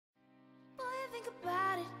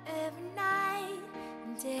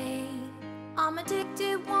I'm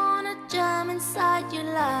addicted, wanna jump inside your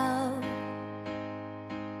love.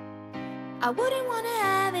 I wouldn't wanna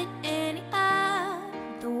have it any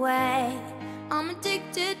other way. I'm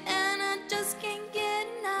addicted and I just can't get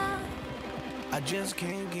enough. I just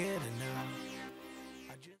can't get enough.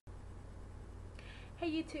 Hey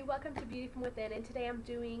YouTube, welcome to Beauty from Within, and today I'm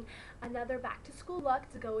doing another back to school look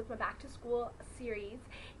to go with my back to school series.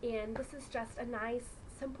 And this is just a nice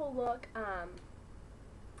simple look,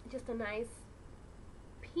 just a nice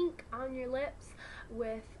pink on your lips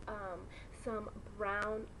with some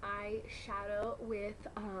brown eyeshadow with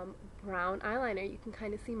brown eyeliner. You can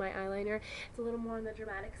kind of see my eyeliner. It's a little more on the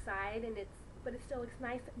dramatic side, and but it still looks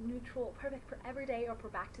nice, neutral, perfect for every day or for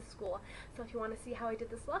back to school. So if you want to see how I did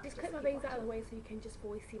this look, just clip my bangs out of the way so you can just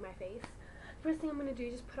fully see my face. First thing I'm going to do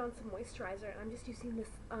is just put on some moisturizer. I'm just using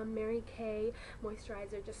this Mary Kay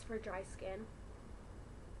moisturizer just for dry skin.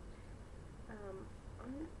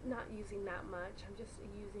 I'm not using that much. I'm just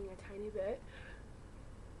using a tiny bit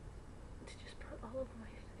to just put all over my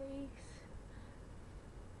face.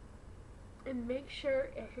 And make sure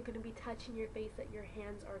if you're going to be touching your face that your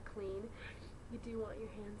hands are clean. You do want your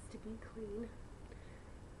hands to be clean.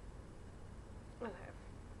 Okay.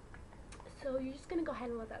 So you're just going to go ahead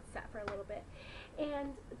and let that set for a little bit.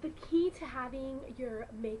 And the key to having your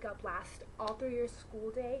makeup last all through your school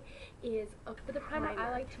day is the primer I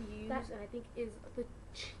like to use, and I think is the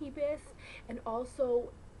cheapest and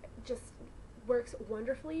also just works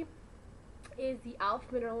wonderfully, is the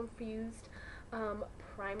e.l.f. Mineral Infused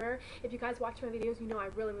primer. If you guys watch my videos, you know I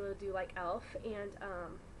really do like e.l.f. and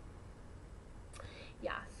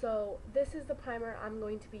yeah, so this is the primer I'm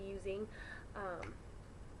going to be using.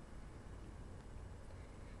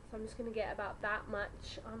 So I'm just going to get about that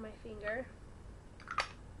much on my finger.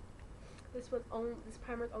 This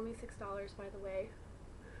primer is only $6, by the way.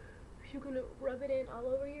 You're going to rub it in all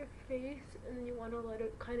over your face, and then you want to let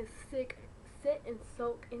it kind of sit and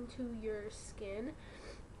soak into your skin.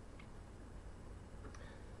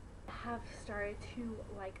 I have started to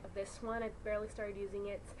like this one. I barely started using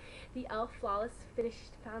it. It's the e.l.f. Flawless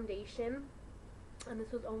Finished Foundation, and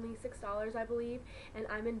this was only $6, I believe, and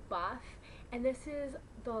I'm in buff. And this is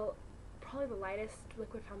probably the lightest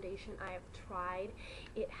liquid foundation I have tried.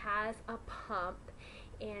 It has a pump,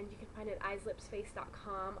 and you can find it at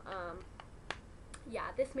eyeslipsface.com.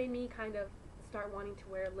 Yeah, this made me kind of start wanting to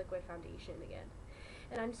wear liquid foundation again.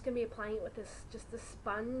 And I'm just going to be applying it with just a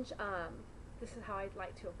sponge. This is how I'd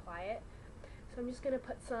like to apply it. So I'm just going to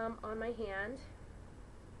put some on my hand,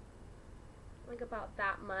 like about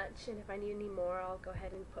that much, and if I need any more I'll go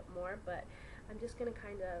ahead and put more, but I'm just going to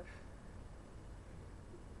kind of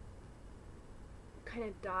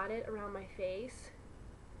dot it around my face,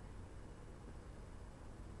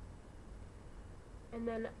 and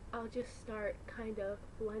then I'll just start kind of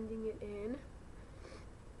blending it in.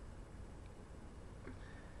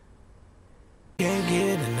 Can't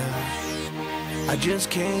get enough. I just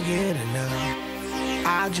can't get enough.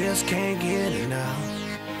 I just can't get enough.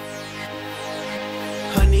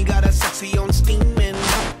 Honey got a sexy on steaming.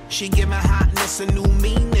 She give my hotness a new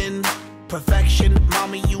meaning. Perfection,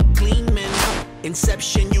 mommy, you gleaming.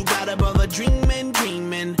 Inception, you got a brother dreaming.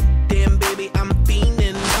 Damn, baby, I'm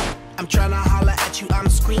fiending. I'm trying to holler at you, I'm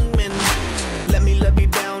screaming. Let me love you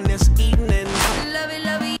down this evening. Love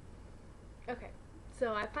it. Okay,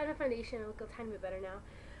 so I applied my foundation. It'll look a tiny bit better now.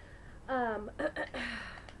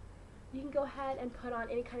 You can go ahead and put on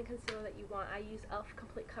any kind of concealer that you want. I use e.l.f.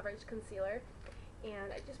 Complete Coverage Concealer,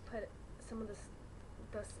 and I just put some of this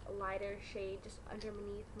lighter shade just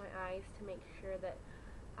underneath my eyes to make sure that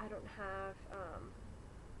I don't have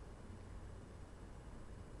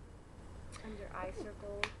under eye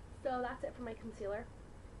circles. So that's it for my concealer.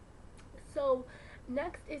 So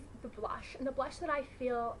next is the blush, and the blush that I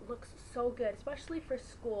feel looks so good, especially for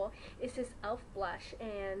school, is this e.l.f. blush,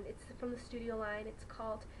 and it's from the Studio line. It's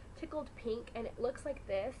called Tickled Pink, and it looks like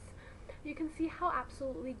this. You can see how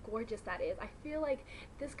absolutely gorgeous that is. I feel like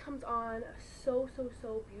this comes on so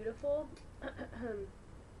beautiful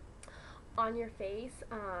on your face,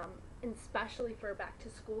 and especially for back to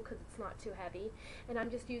school because it's not too heavy. And I'm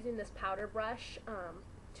just using this powder brush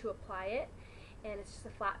to apply it, and it's just a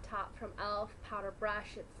flat top from e.l.f. powder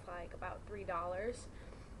brush. It's like about $3.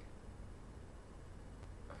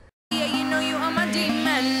 Yeah, you know you are my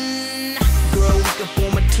demon. Girl, we could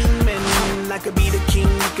form a team, and I could be the king,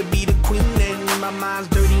 you could be the queen, and my mind's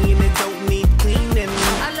dirty and it don't need cleaning.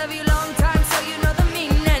 I love you long time, so you know the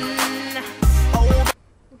meaning. Oh,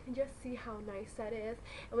 you can just see how nice that is.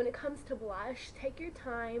 And when it comes to blush, take your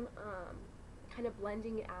time kind of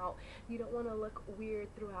blending it out. You don't want to look weird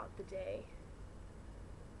throughout the day.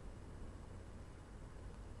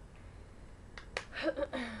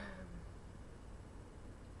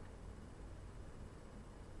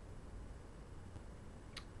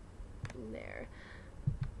 There.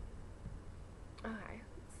 Okay,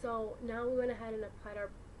 so now we went ahead and applied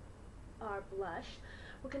our blush.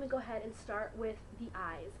 We're gonna go ahead and start with the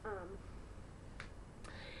eyes.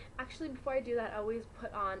 Actually, before I do that, I always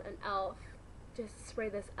put on an e.l.f. Just spray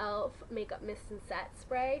this e.l.f. Makeup Mist and Set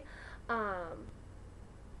spray.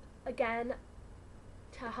 Again,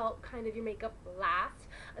 to help kind of your makeup last,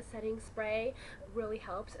 a setting spray really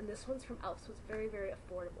helps, and this one's from e.l.f., so it's very, very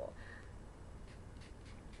affordable.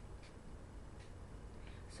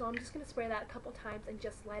 So I'm just going to spray that a couple times and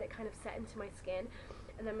just let it kind of set into my skin,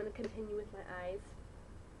 and then I'm going to continue with my eyes.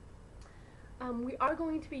 We are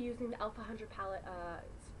going to be using the e.l.f. 100 palette.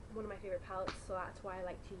 It's one of my favorite palettes, so that's why I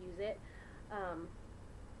like to use it.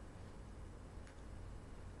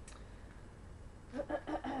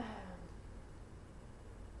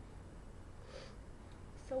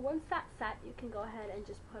 So once that's set, you can go ahead and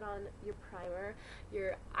just put on your primer,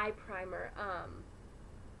 your eye primer.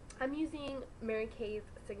 I'm using Mary Kay's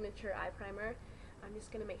Signature Eye Primer. I'm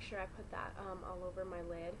just going to make sure I put that all over my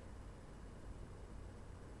lid.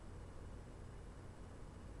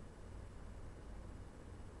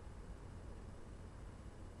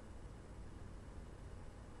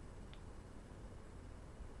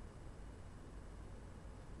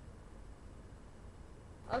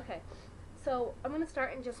 Okay, so I'm going to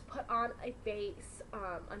start and just put on a base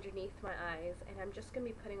underneath my eyes, and I'm just going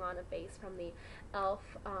to be putting on a base from the e.l.f.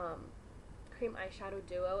 Cream Eyeshadow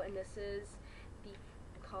Duo, and this is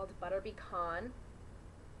called Butter Pecan,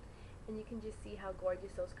 and you can just see how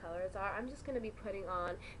gorgeous those colors are. I'm just going to be putting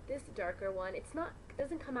on this darker one. It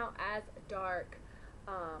doesn't come out as dark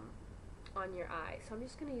on your eye, so I'm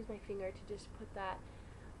just going to use my finger to just put that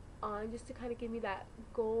on, just to kind of give me that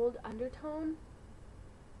gold undertone.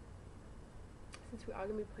 Since we are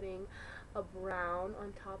going to be putting a brown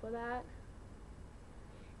on top of that,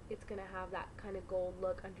 it's going to have that kind of gold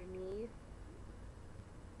look underneath.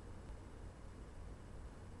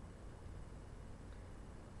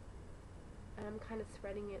 And I'm kind of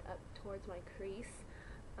spreading it up towards my crease.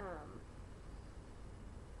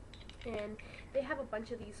 And they have a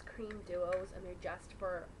bunch of these cream duos, and they're just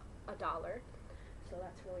for $1, so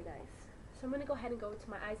that's really nice. So I'm going to go ahead and go to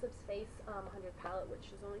my Eyes Lips Face 100 palette, which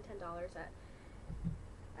is only $10 at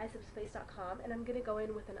eyeslipsface.com, and I'm going to go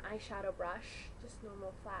in with an eyeshadow brush, just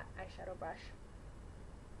normal flat eyeshadow brush,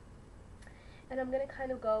 and I'm going to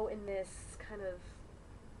kind of go in this kind of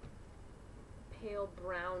pale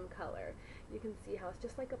brown color. You can see how it's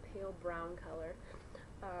just like a pale brown color.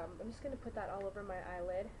 I'm just going to put that all over my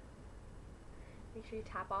eyelid. Make sure you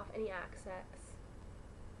tap off any excess.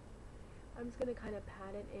 I'm just going to kind of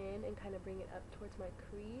pat it in and kind of bring it up towards my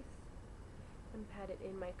crease and pat it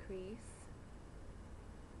in my crease.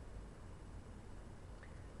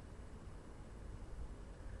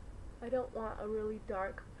 I don't want a really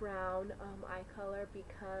dark brown eye color,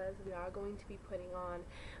 because we are going to be putting on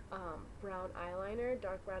brown eyeliner,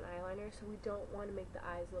 dark brown eyeliner, so we don't want to make the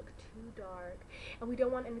eyes look too dark, and we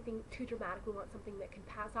don't want anything too dramatic. We want something that can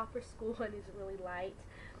pass off for school and is really light.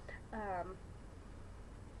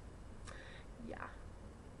 Yeah.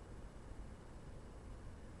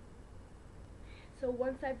 So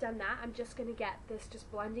once I've done that, I'm just going to get this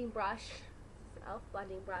blending brush, e.l.f.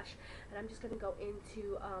 blending brush, and I'm just going to go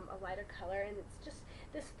into a lighter color, and it's just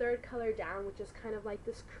this third color down, which is kind of like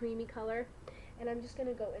this creamy color, and I'm just going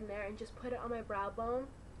to go in there and just put it on my brow bone,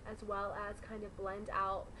 as well as kind of blend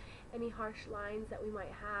out any harsh lines that we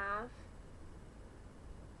might have.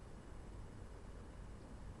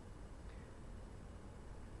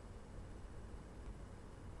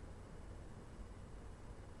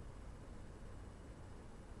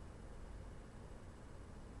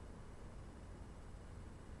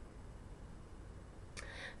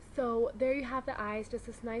 So there you have the eyes, just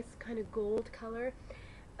this nice kind of gold color.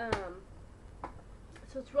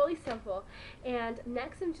 So it's really simple. And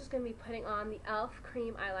next I'm just going to be putting on the e.l.f.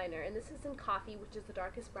 cream eyeliner, and this is in coffee, which is the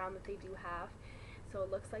darkest brown that they do have. So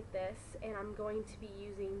it looks like this, and I'm going to be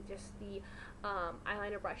using just the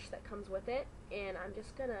eyeliner brush that comes with it, and I'm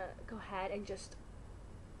just going to go ahead and just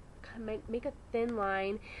make a thin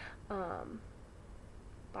line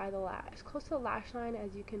by the lash, as close to the lash line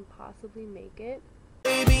as you can possibly make it.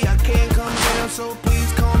 Baby, I can't come down, so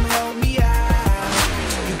please come help me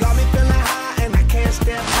out. You got me feeling high, and I can't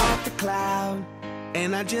step off the cloud,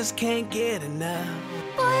 and I just can't get enough.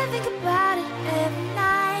 Boy, I think about it every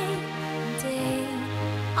night and day.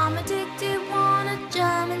 I'm addicted, wanna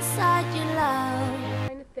jump inside your love.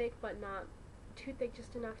 Kind of thick, but not too thick,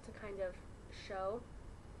 just enough to kind of show.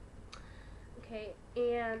 Okay,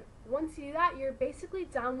 and once you do that, you're basically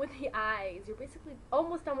done with the eyes. You're basically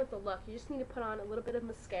almost done with the look. You just need to put on a little bit of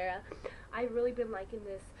mascara. I've really been liking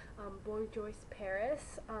this Bondbeautyful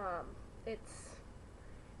Paris.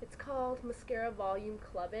 It's called Mascara Volume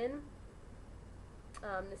Clubbin'.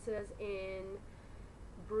 This is in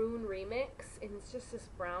Brune Remix, and it's just this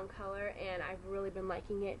brown color, and I've really been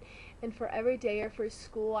liking it. And for every day or for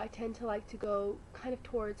school, I tend to like to go kind of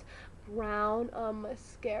towards brown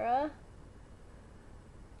mascara,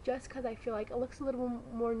 just because I feel like it looks a little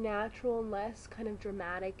more natural and less kind of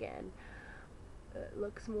dramatic, and it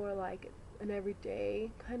looks more like an everyday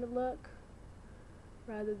kind of look,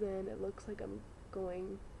 rather than it looks like I'm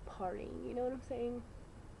going partying, you know what I'm saying?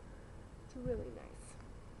 It's really nice.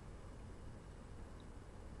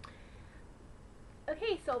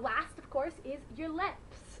 Okay, so last, of course, is your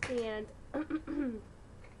lips. And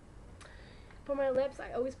for my lips,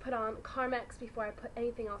 I always put on Carmex before I put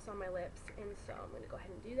anything else on my lips. And so I'm going to go ahead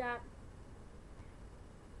and do that.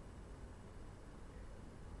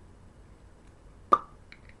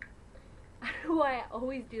 I don't know why I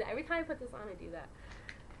always do that. Every time I put this on, I do that.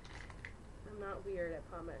 I'm not weird, I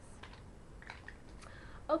promise.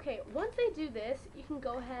 Okay, once I do this, you can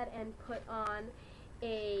go ahead and put on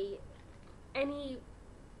any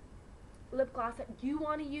lip gloss that you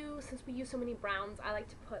want to use. Since we use so many browns, I like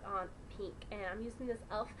to put on pink, and I'm using this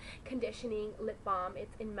e.l.f. conditioning lip balm.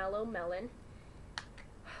 It's in Mellow Melon.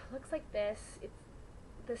 Looks like this. It's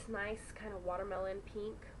this nice kind of watermelon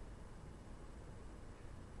pink.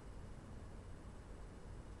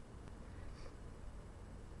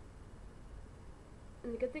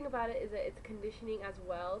 And the good thing about it is that it's conditioning as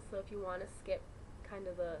well, so if you want to skip kind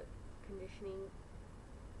of the conditioning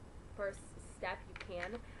first step, you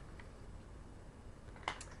can.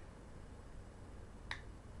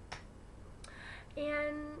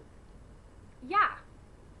 And yeah,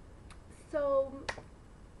 so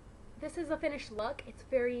this is a finished look. It's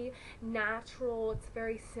very natural, it's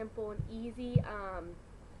very simple and easy.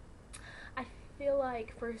 I feel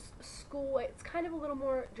like for school it's kind of a little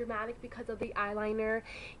more dramatic because of the eyeliner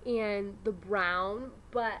and the brown,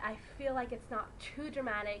 but I feel like it's not too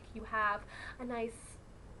dramatic. You have a nice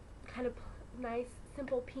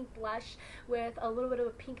simple pink blush with a little bit of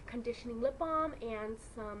a pink conditioning lip balm and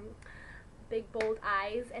some big bold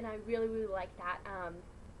eyes, and I really like that.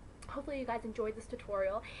 Hopefully you guys enjoyed this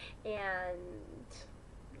tutorial, and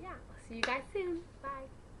yeah, I'll see you guys soon. Bye.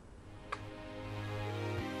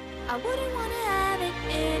 I wouldn't want to have it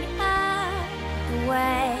any other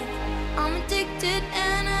way. I'm addicted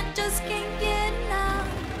and I just can't get enough.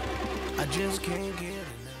 I just can't get